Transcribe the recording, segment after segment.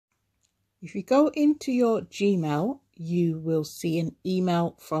If you go into your Gmail, you will see an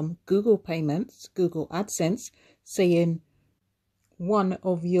email from Google Payments, Google Adsense, saying one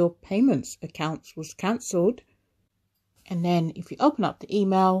of your payments accounts was cancelled. And then if you open up the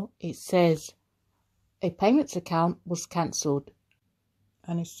email, it says a payments account was cancelled.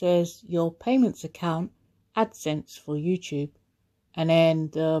 And it says your payments account, Adsense for YouTube. And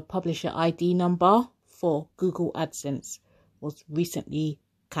then the publisher ID number for Google Adsense was recently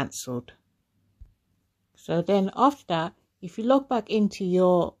cancelled. So then after that, if you log back into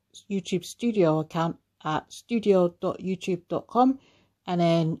your YouTube Studio account at studio.youtube.com and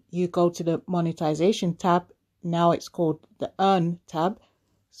then you go to the monetization tab, now it's called the Earn tab.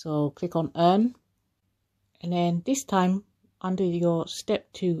 So click on Earn. And then this time under your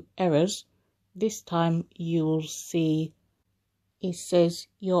step 2 errors, this time you will see it says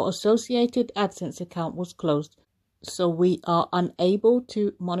your associated AdSense account was closed, so we are unable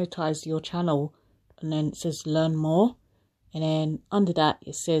to monetize your channel. And then it says learn more, and then under that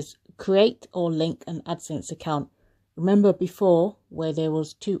it says create or link an AdSense account. Remember before where there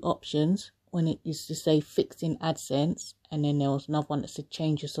was 2 options when it used to say fixing AdSense, and then there was another one that said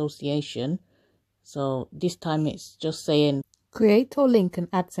change association. So this time it's just saying create or link an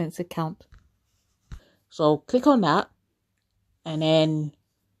AdSense account. So click on that, and then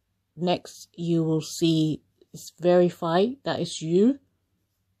next you will see it's verify that it's you,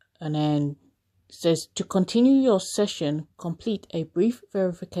 and then it says to continue your session, complete a brief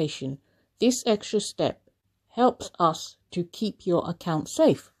verification. This extra step helps us to keep your account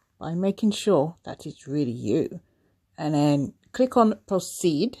safe by making sure that it's really you. And then click on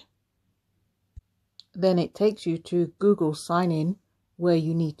proceed. Then it takes you to Google Sign In, where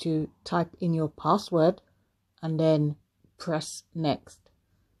you need to type in your password and then press next.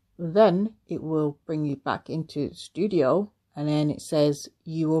 Then it will bring you back into Studio, and then it says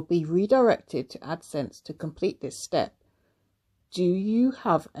you will be redirected to AdSense to complete this step. Do you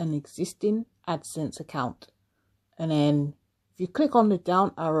have an existing AdSense account? And then if you click on the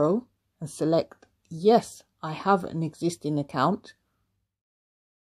down arrow and select yes, I have an existing account,